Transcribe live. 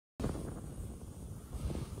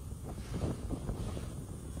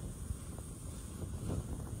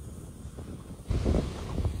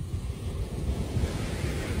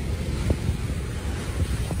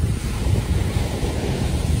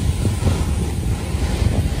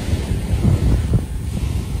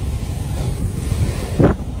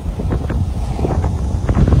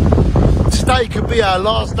be our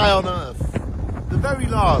last day on earth. The very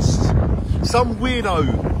last. Some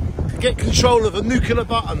weirdo could get control of a nuclear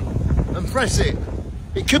button and press it.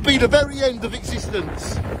 It could be the very end of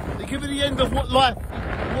existence. It could be the end of what life,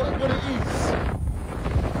 what it is.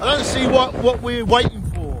 I don't see what we're waiting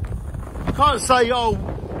for. You can't say, oh,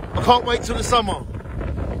 I can't wait till the summer.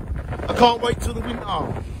 I can't wait till the winter.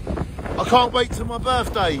 I can't wait till my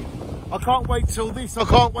birthday. I can't wait till this. I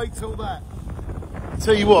can't wait till that. I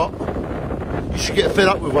tell you what, you should get fed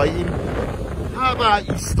up with waiting. How about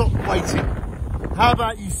you stop waiting? How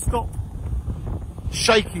about you stop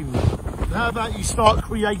shaking? How about you start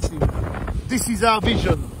creating? This is our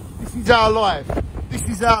vision. This is our life. This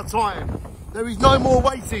is our time. There is no more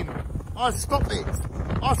waiting. I stop it.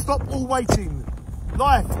 I stop all waiting.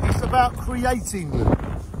 Life is about creating,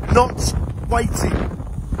 not waiting.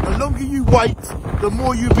 The longer you wait, the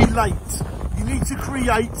more you'll be late. You need to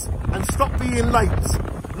create and stop being late.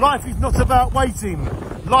 Life is not about waiting.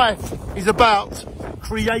 Life is about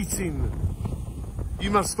creating.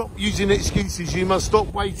 You must stop using excuses. You must stop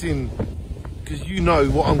waiting, because you know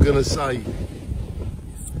what I'm going to say.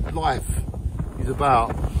 Life is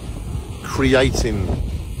about creating.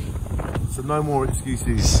 So no more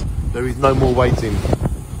excuses. There is no more waiting.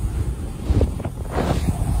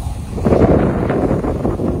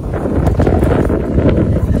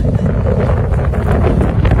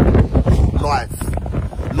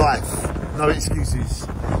 Life, no excuses.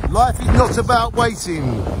 Life is not about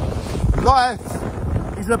waiting. Life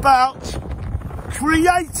is about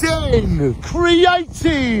creating.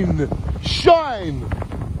 Shine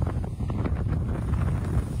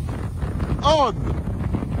on.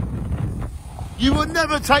 You will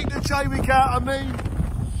never take the J-Wick out of me.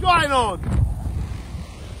 Shine on.